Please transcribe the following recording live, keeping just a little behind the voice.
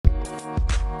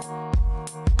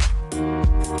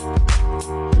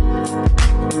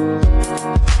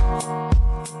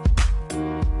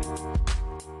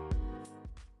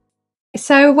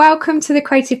So welcome to the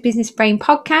Creative Business Brain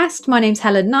podcast. My name's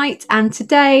Helen Knight, and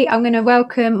today I'm going to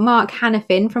welcome Mark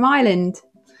Hannafin from Ireland.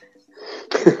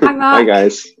 Hi, Mark. Hi,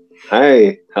 guys.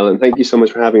 Hi, Helen. Thank you so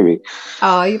much for having me.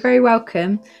 Oh, you're very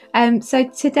welcome. So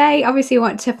today, obviously, I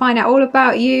want to find out all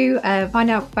about you, find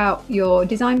out about your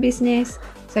design business.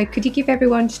 So could you give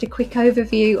everyone just a quick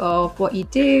overview of what you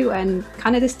do and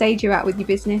kind of the stage you're at with your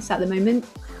business at the moment?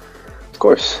 Of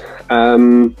course.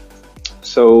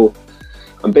 So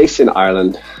I'm based in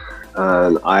Ireland,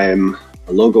 and I'm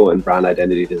a logo and brand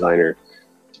identity designer,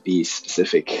 to be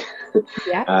specific.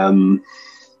 Yeah.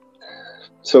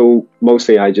 So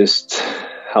mostly I just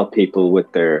help people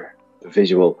with the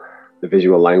visual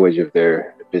language of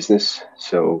their business.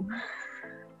 So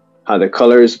the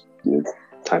colors,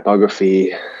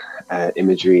 typography,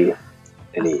 imagery,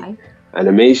 any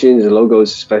animations,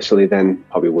 logos especially, then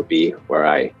probably would be where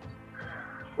I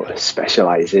would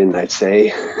specialize in, I'd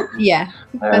say. Yeah.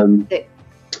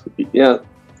 Yeah.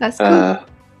 That's cool.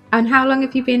 And how long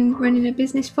have you been running a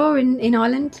business for in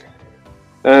Ireland?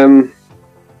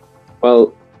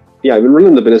 Well, yeah, I've been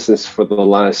running the business for the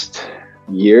last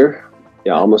year.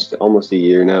 Yeah, almost a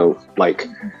year now. Like,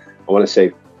 I want to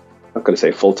say, not going to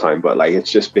say full time, but like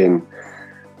it's just been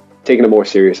taking it more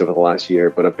serious over the last year.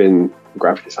 But I've been a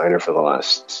graphic designer for the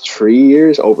last 3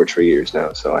 years, over 3 years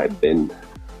now. So I've been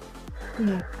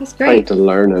that's great. trying to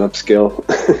learn and upskill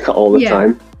all the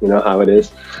time. You know how it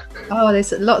is. Oh,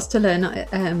 there's lots to learn.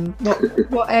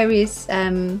 What areas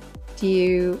do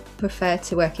you prefer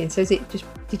to work in? So is it just,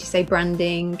 did you say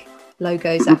branding,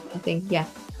 logos, that kind of thing?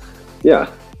 Yeah.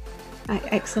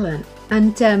 Excellent.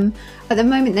 And at the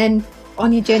moment then,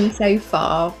 on your journey so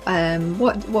far,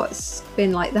 what's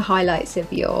been like the highlights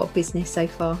of your business so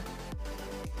far?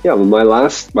 Yeah, well, my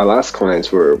last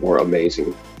clients were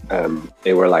amazing.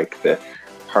 They were like the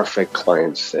perfect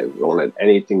clients. They wanted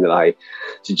anything that I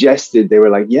suggested. They were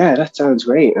like, yeah, that sounds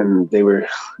great. And they were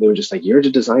just like, you're the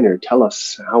designer, tell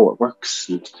us how it works.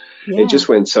 And it just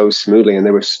went so smoothly, and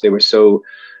they were so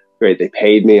great. They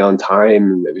paid me on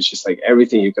time. It was just like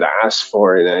everything you could ask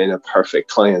for in a perfect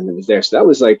client that was there. So that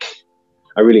was like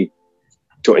a really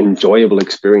enjoyable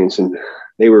experience, and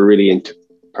they were really into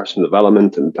personal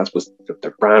development, and that's what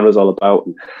their brand was all about.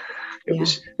 And it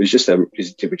was just they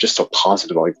were just so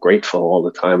positive, like grateful all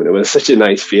the time, and it was such a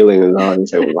nice feeling. And I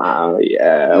was like, wow,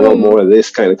 yeah, I want more of this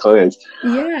kind of clients.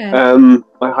 My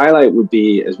highlight would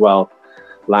be as well,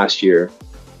 last year,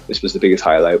 this was the biggest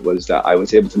highlight, was that I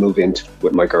was able to move in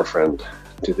with my girlfriend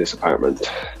to this apartment.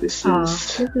 This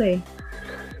is lovely.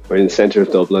 We're in the center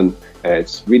of Dublin.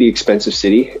 It's a really expensive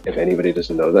city. If anybody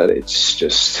doesn't know that, it's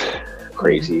just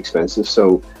crazy expensive.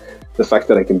 So the fact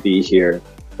that I can be here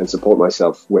and support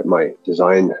myself with my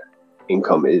design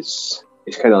income is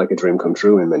kind of like a dream come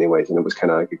true in many ways, and it was kind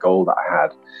of like a goal that I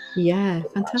had. Yeah,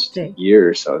 fantastic. Year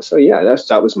or so. So yeah,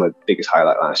 that was my biggest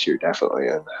highlight last year, definitely.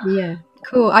 And yeah,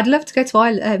 cool. I'd love to go to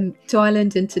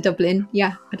Ireland and to Dublin.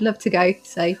 Yeah, I'd love to go.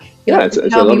 So yeah, it's a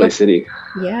lovely city.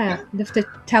 Yeah, you'd have to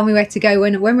tell me where to go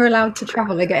when we're allowed to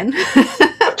travel again.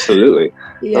 Absolutely.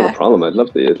 Not a problem. I'd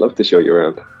love to show you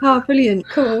around. Oh, brilliant.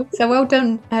 Cool. So well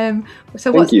done.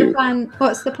 So what's the plan?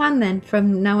 What's the plan then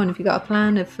from now on? Have you got a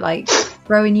plan of like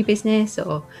growing your business,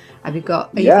 or have you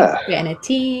got, are you getting a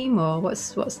team, or what's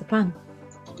the plan?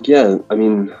 Yeah, I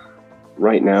mean,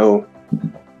 right now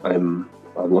I'm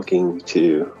looking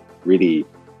to really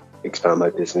expand my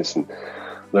business and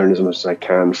learn as much as I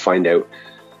can, find out,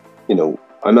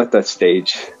 I'm at that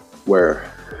stage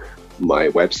where my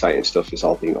website and stuff is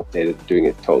all being updated, doing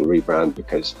a total rebrand,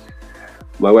 because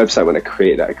my website, when I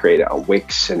created it on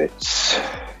Wix, and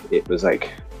it was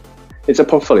like, it's a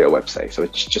portfolio website, so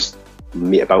it's just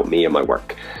about me and my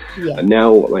work. And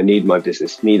now I need a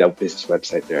business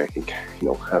website there. I can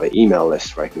have an email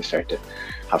list where I can start to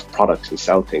have products and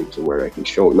sell things, and where I can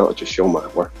not just show my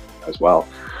work as well,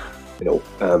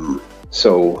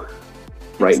 so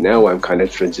right now I'm kind of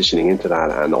transitioning into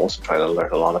that, and also trying to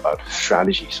learn a lot about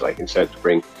strategy, so I can start to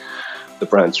bring the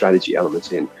brand strategy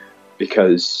elements in,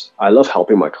 because I love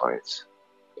helping my clients,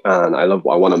 and I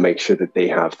want to make sure that they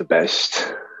have the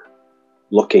best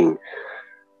looking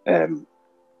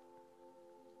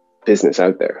business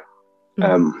out there.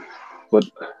 But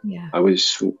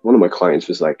one of my clients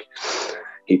was like,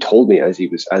 he told me as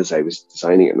I was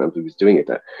designing it and as he was doing it,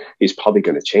 that he's probably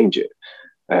going to change it.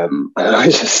 And I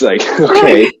was just like,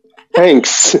 okay,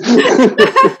 thanks.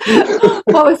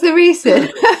 What was the reason?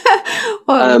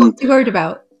 What was you worried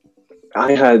about?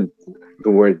 I had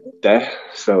the word "de,"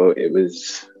 so it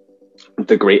was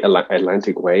the Great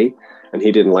Atlantic Way, and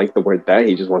he didn't like the word "de."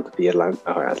 He just wanted the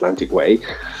Atlantic Way.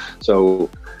 So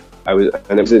it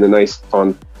was in a nice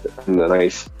font and a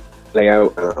nice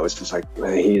layout, and I was just like,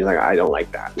 he's like, I don't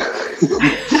like that.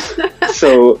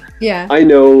 So yeah, I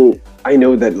know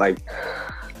that like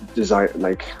design,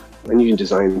 like when you can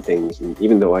design things, and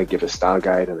even though I give a style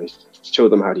guide and I show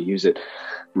them how to use it,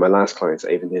 my last clients,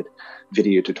 I even did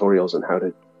video tutorials on how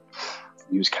to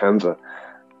use Canva,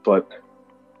 but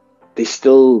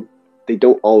they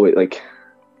don't always, like,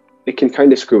 it can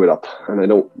kind of screw it up, and I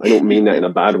don't mean that in a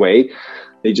bad way.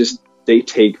 They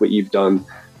take what you've done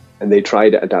and they try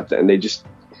to adapt it, and they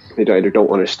either don't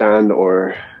understand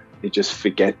or they just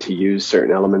forget to use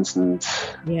certain elements, and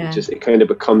it kind of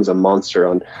becomes a monster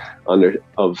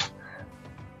of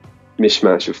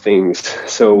mishmash of things.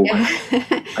 So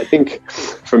I think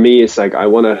for me, it's like I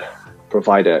want to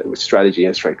provide a strategy.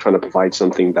 It's like trying to provide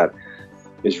something that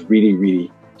is really,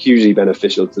 really hugely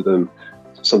beneficial to them,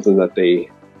 something that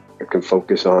they can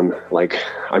focus on. Like,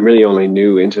 I'm really only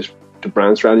new into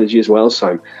brand strategy as well, so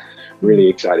I'm really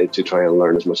excited to try and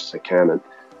learn as much as I can and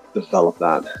develop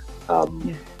that.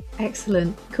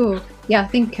 Excellent, cool. Yeah, I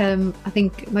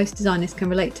think most designers can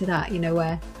relate to that. You know,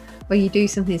 where you do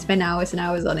something, spend hours and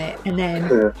hours on it, and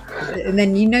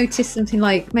then you notice something,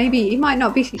 like maybe it might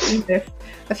not be either.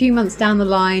 A few months down the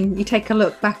line, you take a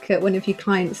look back at one of your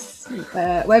clients'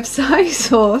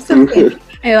 websites or something, and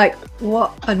you're like,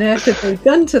 "What on earth have they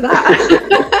done to that?"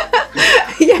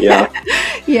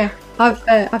 yeah.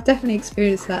 I've definitely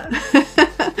experienced that.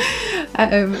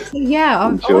 I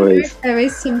wonder if there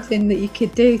is something that you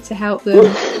could do to help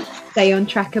them stay on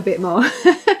track a bit more.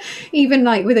 Even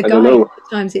like with a guide,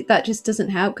 sometimes that just doesn't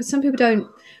help, because some people don't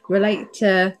relate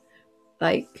to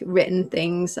like written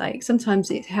things. Like sometimes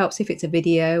it helps if it's a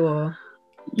video or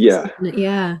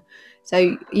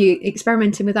so you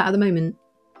experimenting with that at the moment?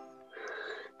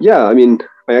 Yeah, I mean,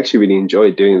 I actually really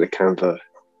enjoyed doing the Canva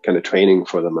kind of training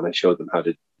for them, and I showed them how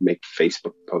to make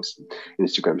Facebook posts and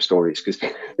Instagram stories, because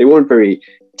they weren't very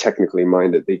technically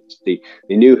minded. They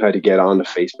knew how to get onto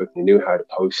Facebook, they knew how to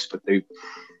post, but they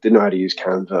didn't know how to use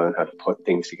Canva and how to put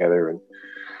things together and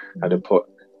how to put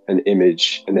an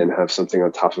image and then have something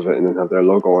on top of it and then have their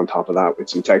logo on top of that with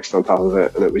some text on top of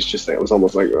it. And it was just, it was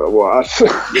almost like, what?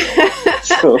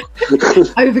 So,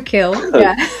 overkill.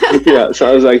 Yeah. So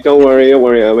I was like, don't worry.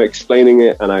 I'm explaining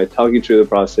it, and I talk you through the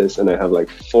process, and I have like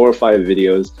 4 or 5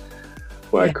 videos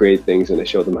where I create things and I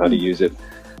show them how to use it.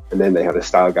 And then they had a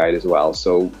style guide as well.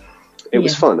 So it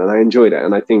was fun and I enjoyed it.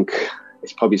 And I think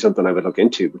it's probably something I would look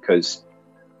into, because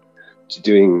it's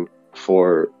doing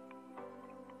for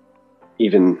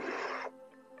even,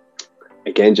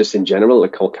 again, just in general,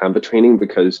 like whole Canva training,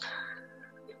 because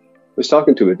I was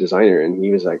talking to a designer and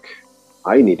he was like,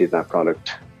 I needed that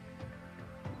product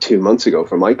 2 months ago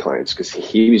for my clients, because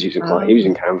he was using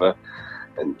Canva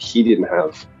and he didn't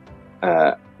have,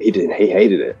 he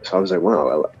hated it. So I was like, wow,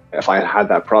 well, if I had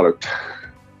that product,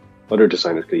 other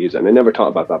designers could use it. And I never thought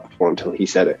about that before until he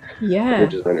said it. Other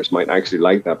designers might actually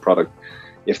like that product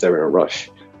if they're in a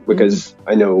rush. Because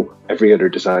I know every other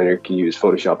designer can use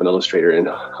Photoshop and Illustrator and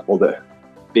all the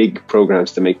big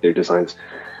programs to make their designs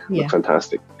look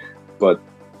fantastic. But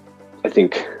I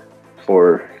think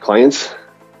for clients,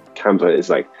 Canva is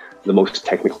like the most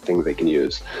technical thing they can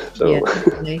use. So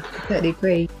definitely. I totally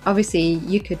agree. Obviously,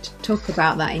 you could talk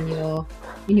about that in your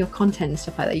content and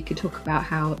stuff like that. You could talk about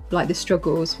how, like, the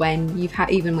struggles when you've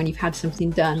had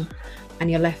something done and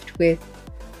you're left with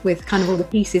kind of all the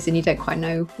pieces and you don't quite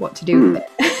know what to do with it.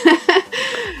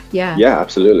 Yeah,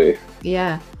 absolutely.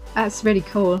 Yeah, that's really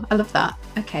cool. I love that.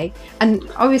 Okay. And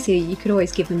obviously you could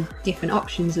always give them different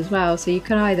options as well. So you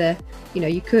could either,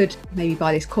 you could maybe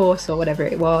buy this course or whatever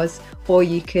it was, or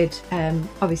you could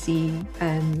obviously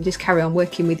just carry on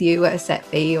working with you at a set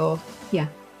fee, or you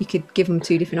could give them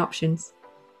 2 different options.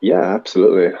 Yeah,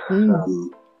 absolutely.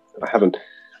 I haven't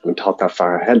thought that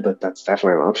far ahead, but that's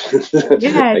definitely an option.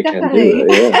 Yeah, definitely.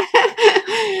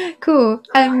 Cool.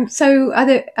 So are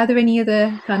there any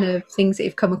other kind of things that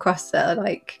you've come across that are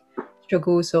like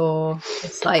struggles or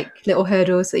just like little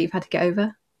hurdles that you've had to get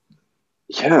over?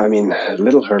 Yeah, I mean,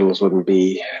 little hurdles wouldn't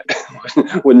be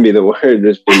the word.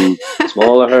 There's been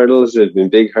smaller hurdles, there's been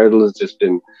big hurdles, there's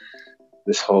been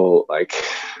this whole like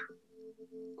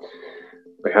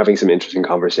we're having some interesting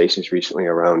conversations recently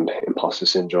around imposter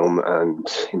syndrome and,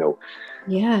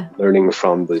 learning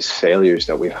from these failures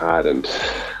that we've had, and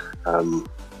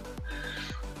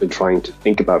been trying to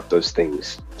think about those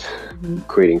things,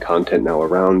 creating content now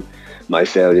around my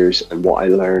failures and what I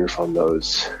learned from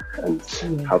those, and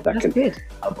how that can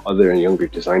help other and younger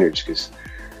designers. Because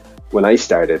when I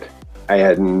started, I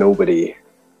had nobody.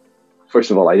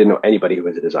 First of all, I didn't know anybody who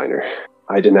was a designer.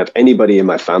 I didn't have anybody in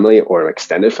my family or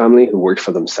extended family who worked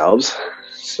for themselves.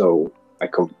 So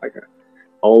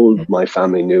all my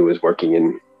family knew was working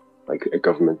in like a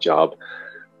government job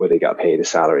where they got paid a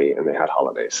salary and they had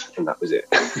holidays, and that was it.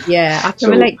 Yeah, I can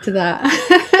relate to that.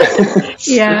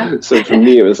 Yeah. So for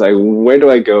me, it was like, where do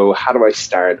I go? How do I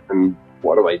start? And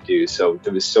what do I do? So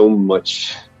there was so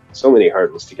many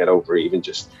hurdles to get over, even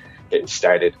just getting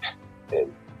started,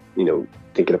 and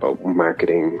thinking about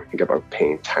marketing, thinking about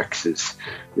paying taxes,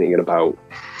 thinking about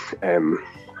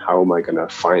how am I going to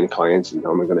find clients and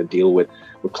how am I going to deal with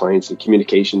clients. And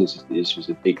communication is just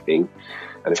a big thing,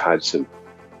 and I've had some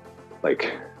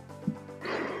like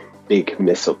big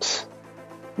mess-ups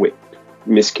with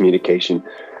miscommunication,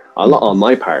 a lot on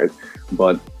my part,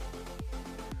 but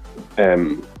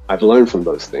I've learned from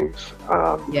those things.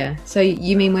 Yeah. So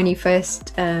you mean when you first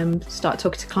start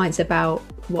talking to clients about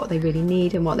what they really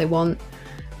need and what they want,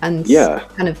 and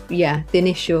kind of the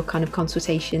initial kind of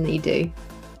consultation that you do?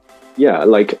 Yeah,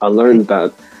 like I learned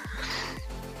that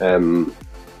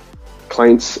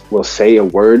clients will say a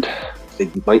word,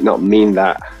 they might not mean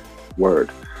that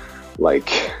word.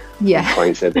 Like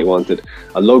client said they wanted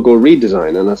a logo redesign,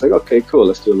 and I was like, okay, cool,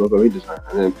 let's do a logo redesign.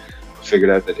 And then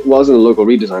figured out that it wasn't a logo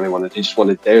redesign they just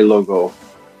wanted their logo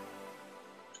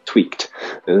tweaked.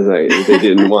 And it was like, they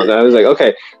didn't want that. I was like,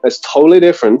 okay, that's totally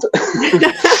different.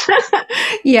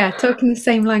 Yeah, talking the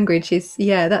same language is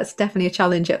that's definitely a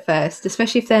challenge at first,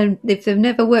 especially if they've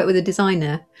never worked with a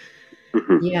designer.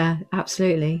 Mm-hmm. Yeah,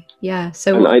 absolutely. Yeah.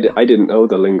 So and I didn't know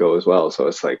the lingo as well, so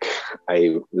it's like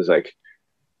I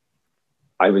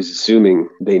was assuming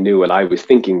they knew what I was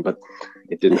thinking, but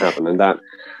it didn't happen. And that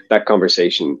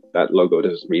conversation, that logo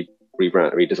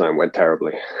redesign went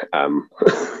terribly.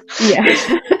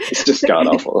 It's just god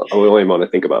awful. I won't even want to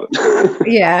think about it.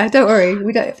 Yeah, don't worry,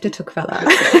 we don't have to talk about that.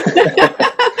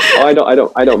 Oh,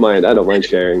 I don't mind. I don't mind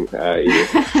sharing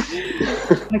either.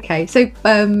 Okay, so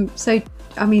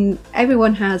I mean,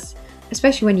 everyone has,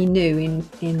 especially when you're new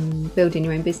in building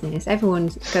your own business, everyone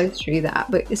goes through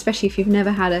that. But especially if you've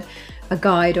never had a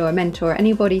guide or a mentor or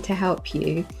anybody to help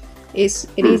you, it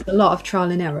is a lot of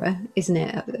trial and error, isn't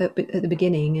it, at the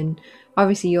beginning? And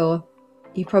obviously you're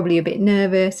probably a bit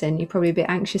nervous and you're probably a bit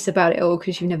anxious about it all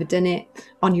because you've never done it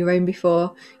on your own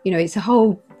before. It's a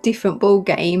whole different ball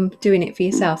game doing it for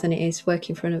yourself than it is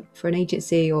working for an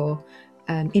agency or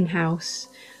in-house.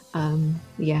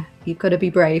 You've got to be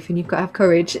brave and you've got to have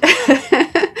courage.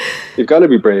 You've got to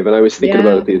be brave. And I was thinking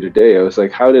about it the other day. I was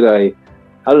like, how did I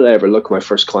ever look my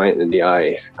first client in the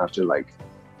eye after like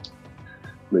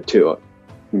maybe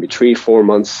 3-4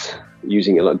 months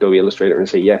using Adobe Illustrator and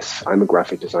say, yes, I'm a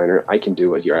graphic designer. I can do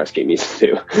what you're asking me to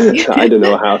do. I don't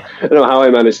know how I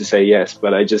managed to say yes,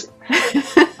 but I just,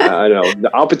 I don't know.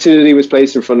 The opportunity was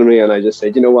placed in front of me and I just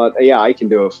said, you know what? Yeah, I can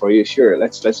do it for you. Sure.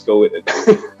 Let's go with it.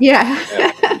 Yeah.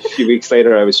 A few weeks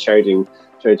later, I was charging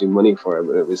money for it,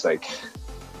 but it was like,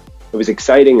 it was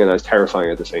exciting and I was terrifying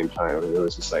at the same time. And it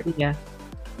was just like,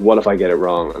 what if I get it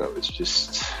wrong? And I was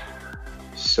just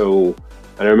so.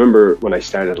 And I remember when I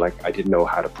started, like, I didn't know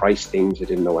how to price things. I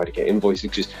didn't know how to get invoices.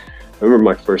 Because I remember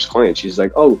my first client, she's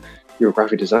like, oh, you're a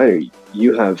graphic designer.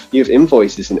 You have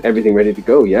invoices and everything ready to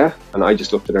go, yeah? And I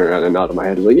just looked at her and I nodded my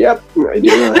head. I was like, yep.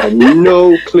 I had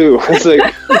no clue. I was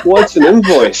like, what's an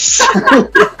invoice?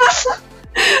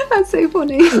 That's so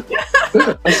funny.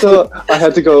 So I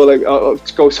had to go, like,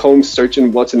 go home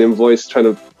searching what's an invoice, trying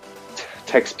to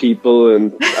text people,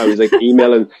 and I was like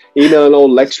emailing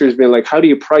old lecturers being like, how do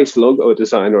you price logo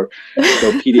design or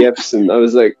PDFs? And I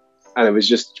was like, and it was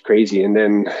just crazy. And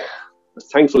then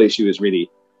thankfully she was really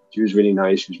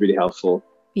nice, she was really helpful.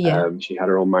 She had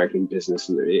her own marketing business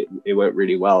and it went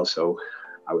really well, so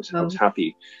I was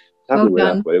happy with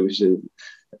that. But it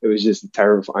was just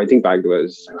terrifying. I think back to it,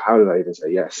 was, how did I even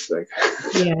say yes? Like,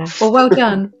 well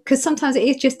done, because sometimes it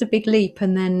is just a big leap,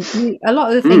 and then a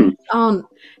lot of the things aren't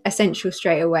essential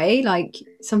straight away. Like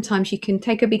sometimes you can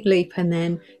take a big leap and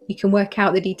then you can work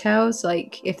out the details.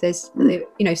 Like if there's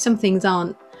some things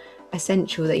aren't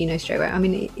essential that straight away. I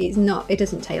mean, it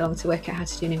doesn't take long to work out how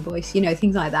to do an invoice.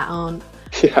 Things like that aren't.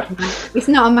 It's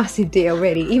not a massive deal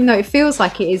really, even though it feels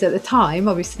like it is at the time,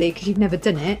 obviously, because you've never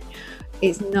done it.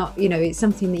 It's not, it's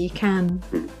something that you can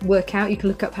work out. You can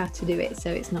look up how to do it, so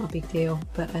it's not a big deal.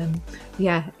 But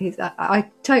I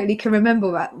totally can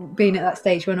remember being at that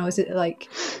stage when I was at, like,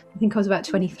 I think I was about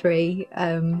 23,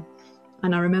 and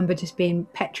I remember just being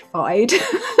petrified,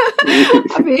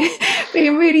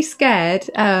 being really scared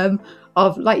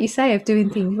of, like you say, of doing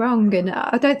things wrong. And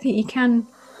I don't think you can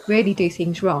really do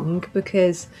things wrong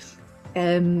because,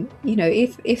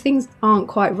 if things aren't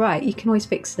quite right, you can always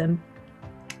fix them.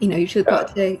 You've just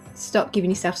got to stop giving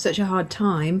yourself such a hard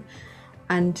time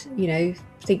and,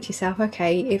 think to yourself,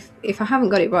 okay, if I haven't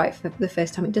got it right for the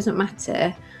first time, it doesn't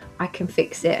matter. I can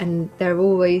fix it, and there are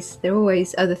always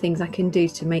other things I can do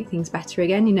to make things better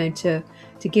again, you know, to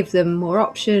give them more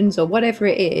options or whatever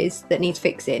it is that needs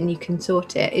fixing, and you can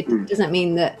sort it. It doesn't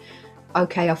mean that,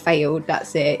 okay, I failed,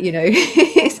 that's it, you know.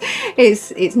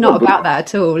 it's not about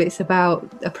that at all. It's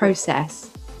about a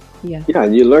process. Yeah,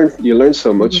 and you learn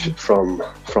so much from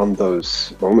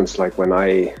those moments. Like when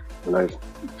I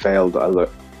failed,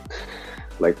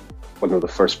 like one of the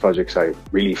first projects I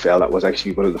really failed at was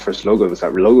actually one of the first logos,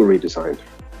 that logo redesign.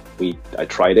 I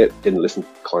tried it, didn't listen to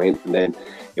the client, and then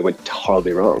it went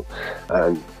horribly wrong,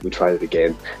 and we tried it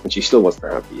again, and she still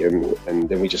wasn't happy, and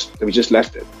then we just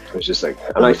left it. It was just like,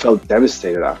 and I felt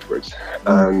devastated afterwards.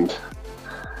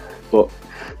 But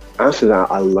after that,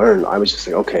 I learned. I was just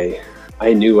like, okay,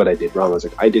 I knew what I did wrong. I was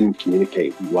like, I didn't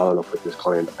communicate well enough with this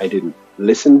client. I didn't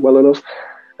listen well enough,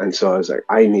 and so I was like,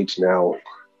 I need to now.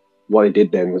 What I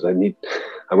did then was I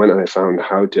went and I found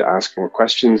how to ask more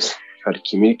questions, how to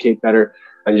communicate better,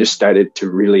 and just started to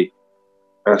really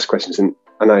ask questions. And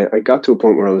I got to a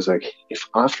point where I was like, if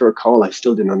after a call I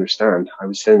still didn't understand, I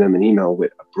would send them an email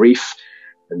with a brief,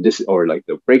 and this, or like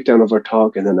the breakdown of our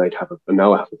talk, and then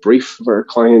now I have a brief for our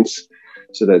clients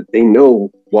so that they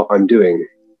know what I'm doing.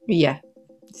 Yeah.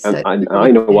 And I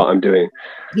know what I'm doing.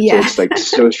 Yeah. So it's like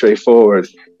so straightforward.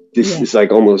 This is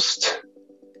like almost,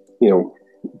 you know,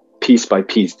 piece by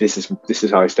piece. This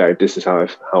is how I start. This is how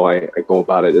I go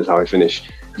about it. This is how I finish.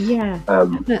 Yeah,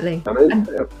 definitely. And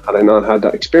had I not had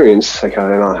that experience, like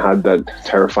had I not had that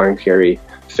terrifying, scary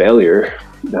failure,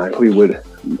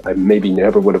 I maybe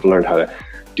never would have learned how to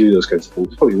do those kinds of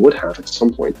things. Probably would have at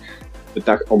some point, but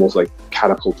that almost like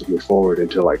catapulted me forward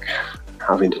into like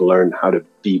having to learn how to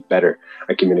be better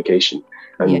at communication.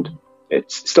 And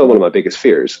it's still one of my biggest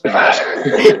fears.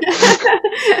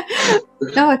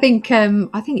 No, I think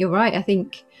you're right. I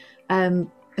think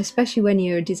especially when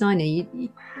you're a designer,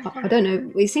 I don't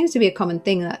know, it seems to be a common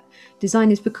thing that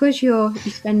designers, because you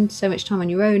spend so much time on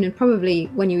your own, and probably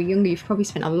when you were younger you've probably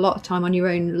spent a lot of time on your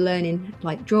own learning,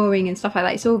 like drawing and stuff like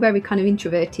that. It's all very kind of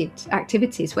introverted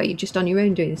activities where you're just on your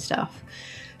own doing stuff.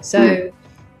 So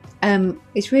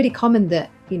it's really common that,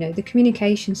 you know, the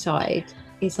communication side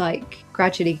is like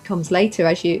gradually comes later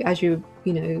as you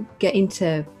you know, get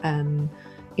into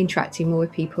interacting more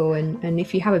with people, and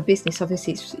if you have a business,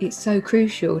 obviously it's so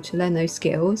crucial to learn those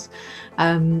skills.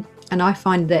 And I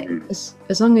find that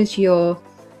as long as you're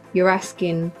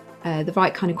asking the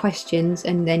right kind of questions,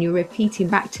 and then you're repeating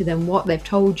back to them what they've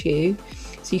told you,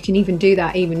 so you can even do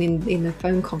that even in the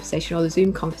phone conversation or the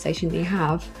Zoom conversation that you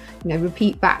have, you know,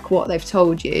 repeat back what they've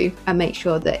told you and make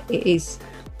sure that it is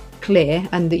clear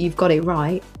and that you've got it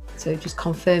right. So just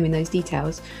confirming those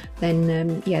details, then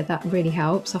that really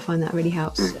helps. I find that really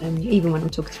helps. Even when I'm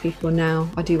talking to people now,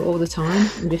 I do it all the time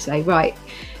and just say, right,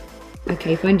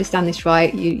 okay, if I understand this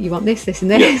right, you want this, this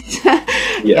and this.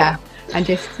 And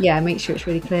just make sure it's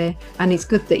really clear. And it's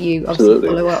good that you obviously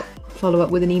follow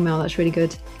up with an email. That's really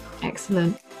good.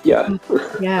 Excellent. Yeah,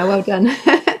 well done.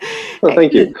 Well,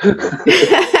 thank you.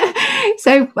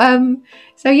 So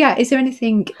is there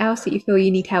anything else that you feel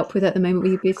you need help with at the moment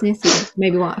with your business, you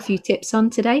maybe want a few tips on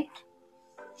today?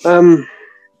 I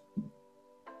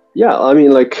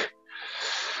mean, like,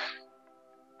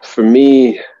 for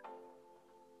me,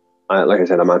 like I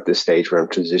said, I'm at this stage where I'm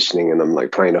transitioning, and I'm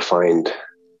like trying to find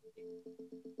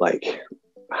like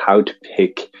how to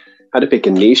pick a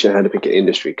niche and how to pick an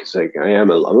industry, because like I'm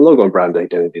a logo and brand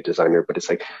identity designer, but it's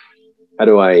like, how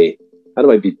do I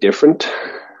be different?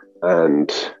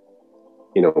 And,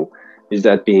 you know, is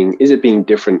it being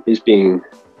different? Is picking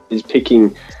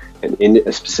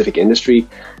a specific industry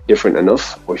different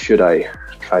enough, or should I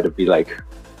try to be like,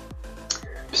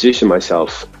 position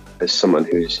myself as someone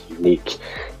who's unique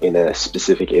in a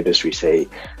specific industry, say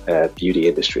beauty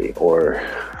industry or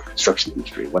construction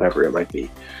industry, whatever it might be?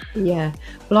 Yeah,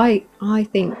 well, I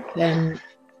think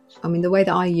I mean, the way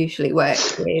that I usually work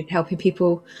with helping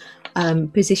people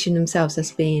position themselves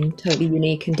as being totally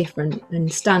unique and different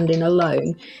and standing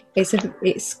alone,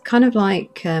 it's kind of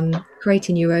like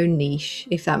creating your own niche,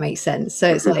 if that makes sense.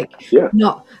 So it's like,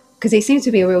 not, because it seems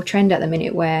to be a real trend at the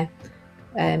minute where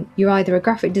you're either a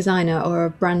graphic designer or a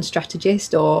brand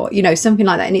strategist, or, you know, something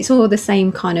like that, and it's all the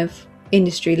same kind of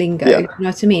industry lingo. You know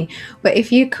what I mean? But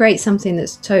if you create something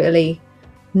that's totally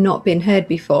not been heard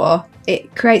before,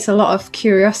 it creates a lot of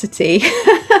curiosity.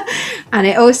 And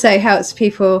it also helps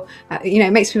people, you know,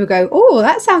 it makes people go, oh,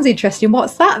 that sounds interesting,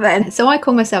 what's that then? So I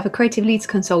call myself a creative leads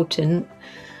consultant,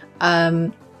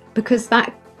 because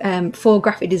that for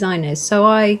graphic designers. So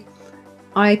I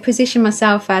position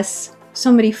myself as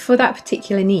somebody for that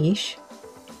particular niche,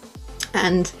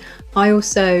 and I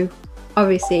also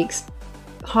obviously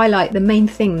highlight the main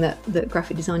thing that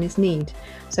graphic designers need.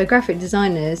 So graphic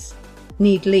designers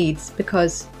need leads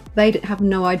because they have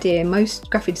no idea. Most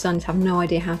graphic designers have no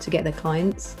idea how to get their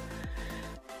clients.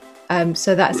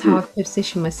 So that's how I've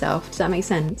positioned myself. Does that make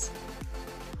sense?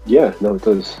 Yeah, no, it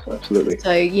does. Absolutely.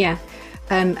 So yeah,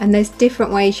 and there's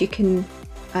different ways you can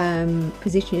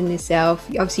position yourself.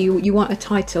 Obviously, you want a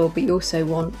title, but you also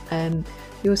want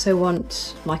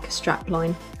like a strap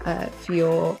line for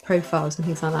your profiles and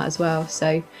things like that as well.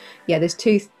 So yeah, there's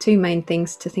two main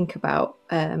things to think about.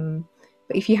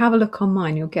 But if you have a look on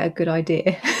mine, you'll get a good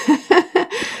idea.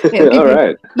 All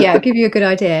right. Yeah, it'll give you a good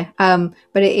idea.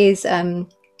 But it is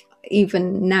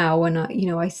even now when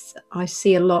I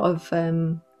see a lot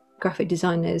of graphic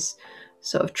designers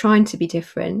sort of trying to be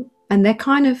different, and they're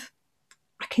kind of,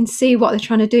 I can see what they're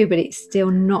trying to do, but it's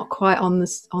still not quite on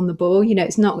the ball.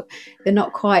 They're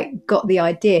not quite got the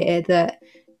idea that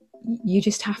you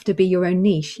just have to be your own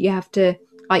niche. You have to,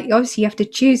 obviously you have to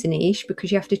choose a niche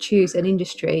because you have to choose an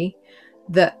industry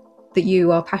that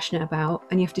you are passionate about,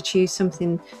 and you have to choose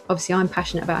something. Obviously I'm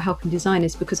passionate about helping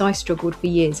designers because I struggled for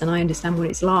years and I understand what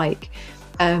it's like.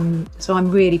 So I'm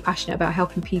really passionate about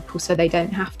helping people so they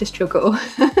don't have to struggle.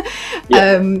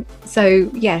 Yeah.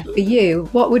 So yeah, for you,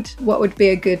 what would be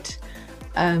a good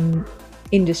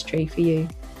industry for you?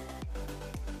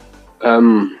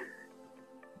 Well,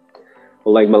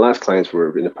 like my last clients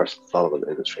were in the personal development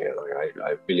industry, and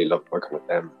I really loved working with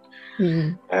them.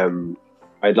 Mm-hmm.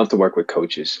 I'd love to work with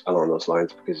coaches along those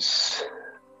lines because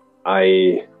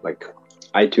I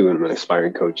too am an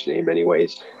aspiring coach in many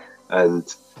ways, and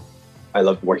I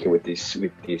love working with these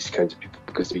kinds of people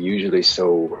because they're usually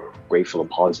so grateful and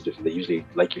positive, and they usually,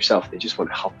 like yourself, they just want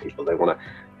to help people. They want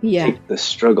to take the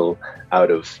struggle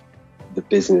out of the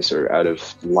business or out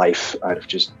of life, out of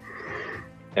just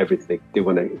everything.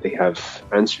 They have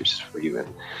answers for you,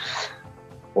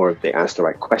 or if they ask the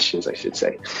right questions, I should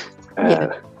say.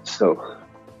 So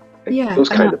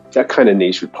that kind of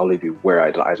niche would probably be where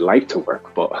I'd like to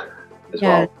work, but as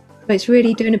well. But it's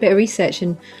really doing a bit of research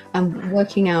and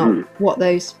working out what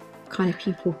those kind of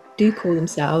people do call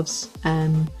themselves.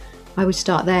 I would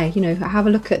start there, have a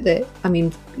look at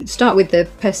start with the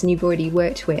person you've already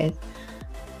worked with,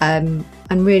 and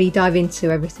really dive into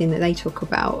everything that they talk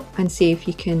about and see if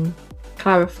you can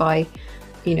clarify,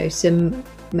 some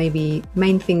maybe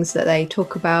main things that they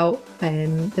talk about,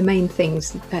 the main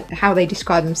things, how they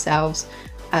describe themselves,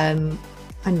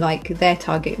 and like their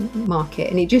target market,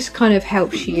 and it just kind of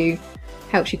helps you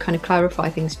kind of clarify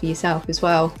things for yourself as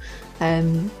well.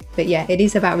 But yeah, it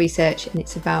is about research, and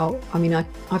it's about,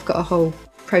 I've got a whole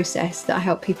process that I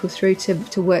help people through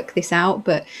to work this out,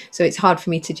 but so it's hard for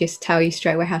me to just tell you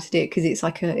straight away how to do it because it's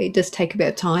it does take a bit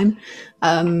of time,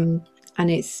 and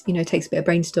it's takes a bit of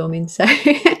brainstorming. So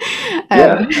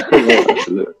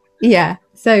absolutely. Yeah.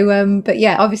 So but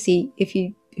yeah, obviously if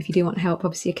you do want help,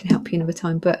 obviously I can help you another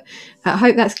time, but I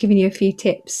hope that's given you a few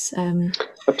tips.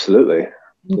 Absolutely.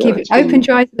 Give it open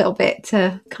your eyes a little bit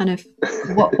to kind of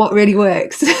what really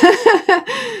works.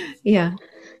 Yeah.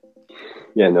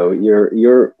 Yeah, no,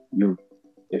 you're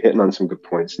hitting on some good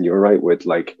points, and you're right with,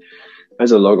 like,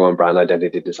 as a logo and brand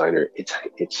identity designer,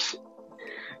 it's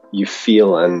you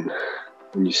feel, and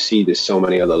when you see there's so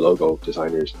many other logo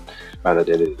designers, brand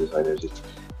identity designers,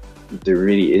 there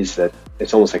really is that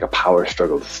it's almost like a power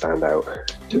struggle to stand out,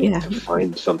 to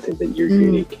find something that you're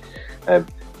unique. I'm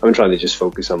trying to just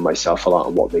focus on myself a lot,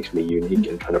 on what makes me unique,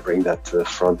 and trying to bring that to the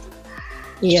front.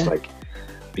 Just like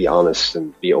be honest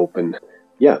and be open.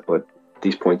 Yeah, but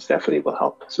these points definitely will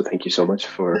help. So thank you so much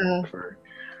for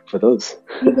those.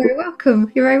 You're very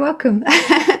welcome. You're very welcome.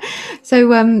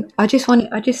 So I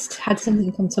just had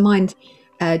something come to mind,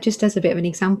 just as a bit of an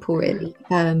example, really.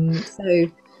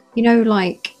 So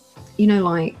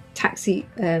like taxi,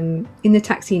 in the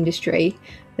taxi industry,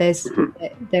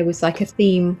 there was like a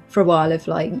theme for a while of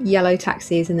like yellow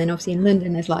taxis, and then obviously in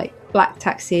London there's like black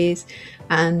taxis,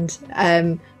 and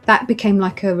that became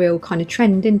like a real kind of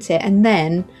trend, didn't it? And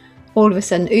then all of a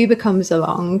sudden Uber comes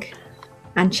along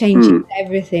and changes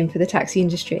everything for the taxi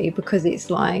industry, because it's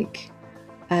like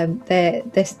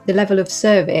the level of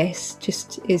service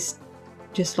is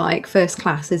just like first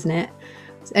class, isn't it?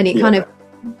 And it kind of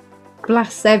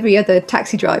blasts every other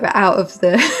taxi driver out of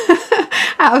the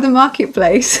out of the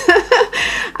marketplace.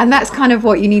 And that's kind of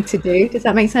what you need to do. Does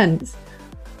that make sense?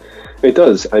 It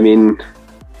does. I mean,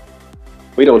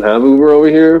 we don't have Uber over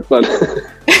here, but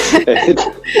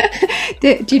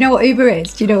do you know what Uber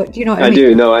is? Do you know what I mean?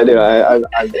 do. No, I do.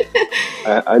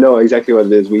 I know exactly what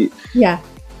it is. We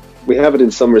have it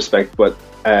in some respect, but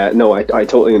no, I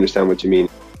totally understand what you mean.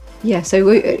 Yeah. So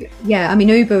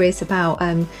Uber is about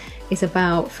is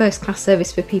about first class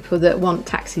service for people that want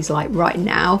taxis like right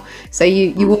now. So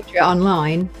you order it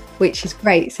online, which is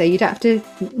great. So you'd have to,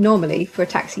 normally for a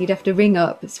taxi, you'd have to ring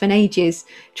up, spend ages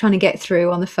trying to get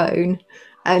through on the phone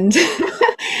and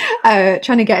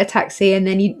trying to get a taxi, and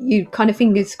then you kind of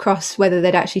fingers crossed whether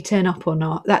they'd actually turn up or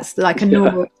not. That's like a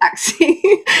normal taxi.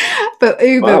 But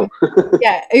Uber,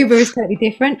 Uber is totally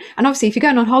different. And obviously if you're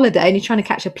going on holiday and you're trying to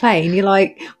catch a plane, you're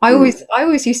like, I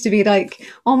always used to be like,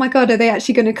 oh my God, are they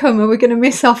actually going to come? Are we going to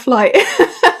miss our flight?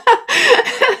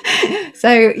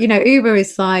 So, you know, Uber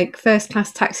is like first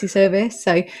class taxi service.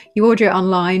 So you order it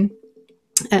online,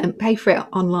 pay for it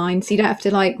online. So you don't have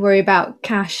to like worry about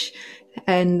cash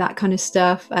and that kind of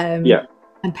stuff.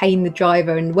 And paying the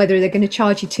driver and whether they're going to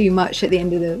charge you too much at the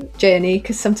end of the journey,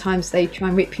 because sometimes they try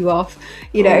and rip you off,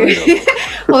 you know.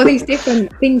 All these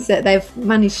different things that they've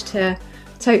managed to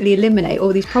totally eliminate,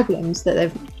 all these problems that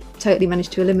they've totally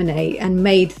managed to eliminate and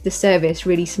made the service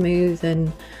really smooth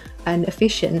and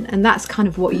efficient. And that's kind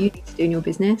of what you need to do in your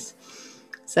business.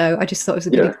 So I just thought it was a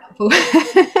good example.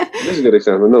 That's a good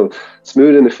example. No,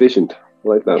 smooth and efficient. I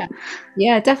like that.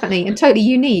 Yeah, definitely. And totally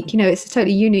unique. You know, it's a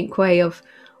totally unique way of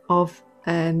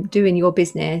doing your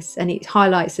business, and it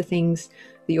highlights the things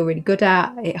that you're really good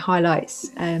at. It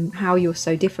highlights how you're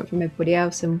so different from everybody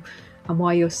else, and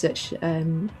why you're such a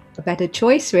better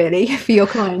choice really for your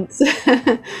clients.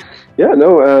 The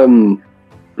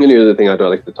other thing I'd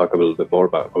like to talk a little bit more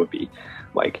about would be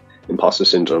like imposter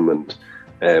syndrome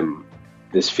and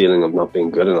this feeling of not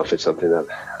being good enough. It's something that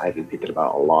I've been thinking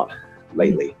about a lot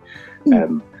lately.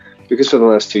 Because for the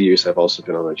last 2 years, I've also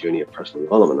been on a journey of personal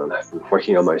development, and I've been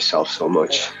working on myself so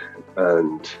much.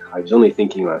 And I was only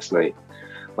thinking last night,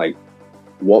 like,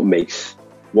 what makes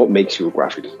you a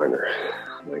graphic designer?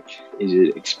 Like, is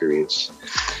it experience?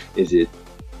 Is it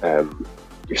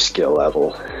your skill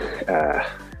level?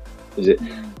 Is it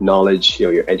knowledge? You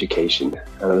know, your education?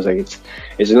 And I was like,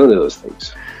 it's none of those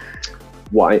things.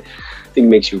 Why I think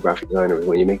makes you a graphic designer is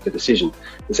when you make the decision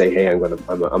to say, hey, I'm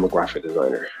a graphic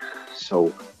designer.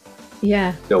 So.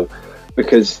 No,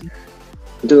 because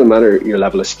it doesn't matter your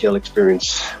level of skill,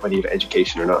 experience, whether you have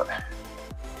education or not.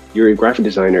 You're a graphic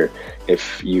designer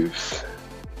if you've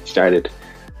started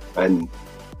and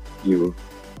you're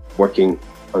working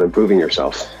on improving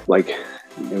yourself. Like,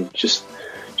 you know, just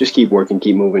keep working,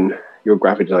 keep moving. You're a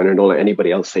graphic designer, and don't let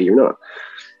anybody else say you're not.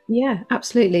 Yeah,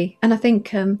 absolutely. And I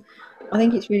think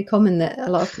it's really common that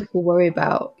a lot of people worry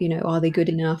about, you know, are they good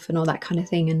enough and all that kind of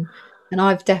thing. And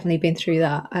I've definitely been through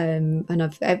that. And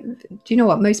do you know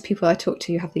what? Most people I talk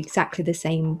to have exactly the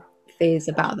same fears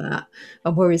about that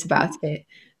and worries about it.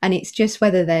 And it's just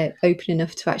whether they're open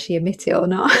enough to actually admit it or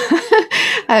not.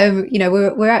 You know,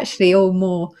 we're actually all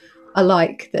more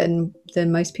alike than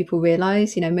most people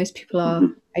realise. You know, most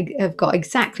people have got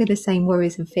exactly the same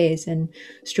worries and fears and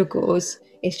struggles.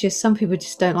 It's just some people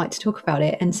just don't like to talk about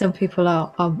it, and some people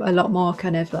are a lot more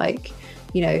kind of like,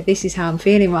 you know, this is how I'm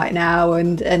feeling right now,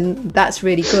 and that's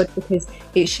really good because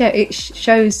it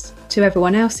shows to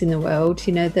everyone else in the world,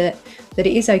 you know, that it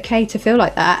is okay to feel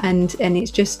like that, and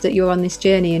it's just that you're on this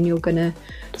journey and you're gonna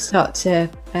start to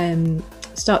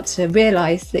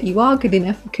realise that you are good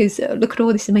enough, because look at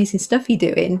all this amazing stuff you're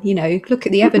doing, you know, look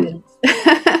at the evidence.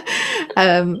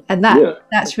 And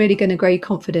that's really going to grow your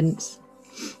confidence.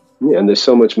 Yeah, and there's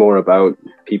so much more about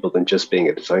people than just being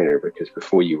a designer, because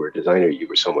before you were a designer, you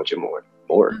were so much more.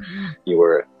 Mm-hmm. You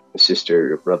were a sister,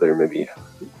 your brother, maybe,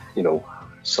 you know,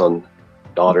 son,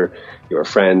 daughter, you're a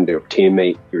friend, you're a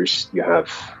teammate, you're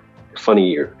funny,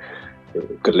 you're a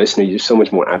good listener. There's so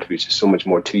much more attributes, there's so much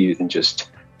more to you than just,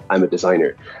 I'm a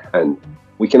designer. And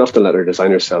we can often let our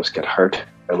designer selves get hurt,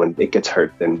 and when it gets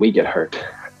hurt, then we get hurt.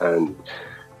 And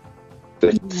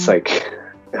it's like,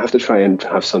 you have to try and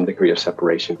have some degree of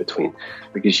separation between,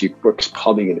 because your work's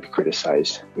probably going to be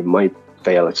criticized. You might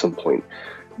fail at some point.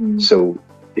 So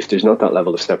if there's not that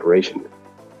level of separation,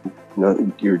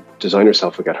 your designer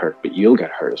self will get hurt, but you'll get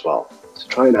hurt as well. So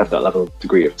try and have that level of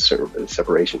degree of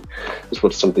separation.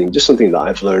 That's something that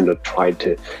I've learned and tried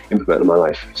to implement in my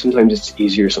life. Sometimes it's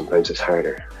easier, sometimes it's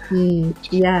harder.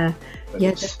 Yeah,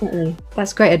 definitely.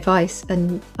 That's great advice,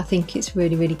 and I think it's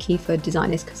really, really key for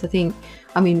designers, because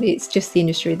it's just the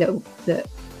industry that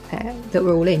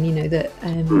we're all in. You know,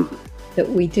 that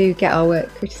we do get our work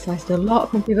criticised a lot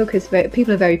from people, because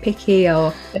people are very picky,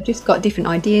 or they've just got different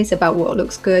ideas about what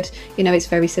looks good. You know, it's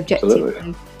very subjective.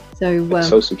 Absolutely. So it's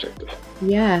so subjective.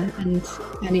 Yeah, and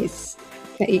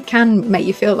it can make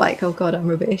you feel like, oh God, I'm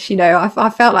rubbish. You know,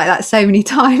 I've felt like that so many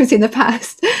times in the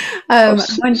past.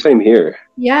 Same here.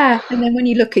 Yeah, and then when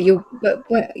you look at your, but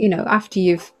you know, after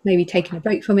you've maybe taken a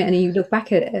break from it, and you look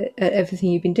back at everything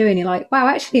you've been doing, you're like, wow,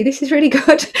 actually, this is really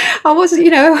good. I was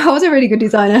a really good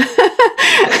designer.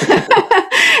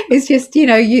 It's just,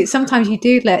 you sometimes you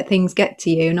do let things get to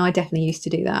you, and I definitely used to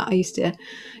do that. I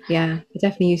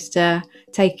definitely used to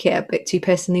take it a bit too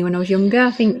personally when I was younger.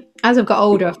 I think as I've got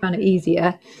older, I found it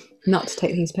easier not to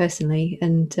take things personally,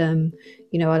 and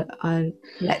I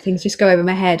let things just go over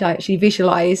my head. I actually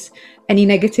visualize any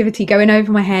negativity going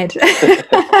over my head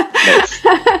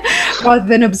rather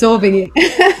than absorbing it.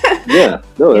 Yeah,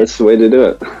 no, that's the way to do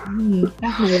it.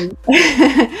 Definitely.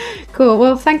 Cool.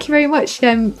 Well, thank you very much.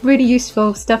 Really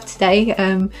useful stuff today,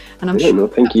 and I'm sure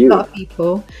thank you. A lot of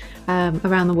people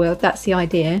around the world. That's the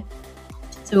idea.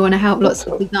 So we want to help lots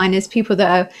of designers, people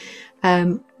that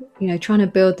are trying to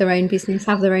build their own business,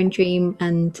 have their own dream,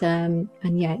 and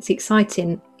yeah, it's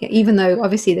exciting. Even though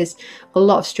obviously there's a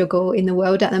lot of struggle in the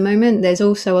world at the moment, there's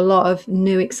also a lot of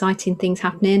new exciting things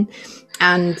happening,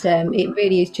 and it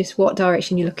really is just what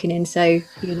direction you're looking in. So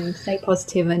stay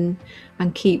positive and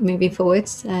keep moving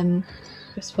forwards.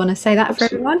 Just want to say that for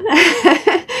everyone.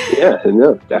 Yeah,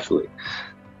 no, definitely.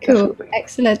 Cool. Definitely.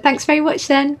 Excellent. Thanks very much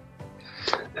then.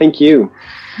 Thank you.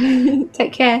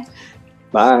 Take care.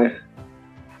 Bye.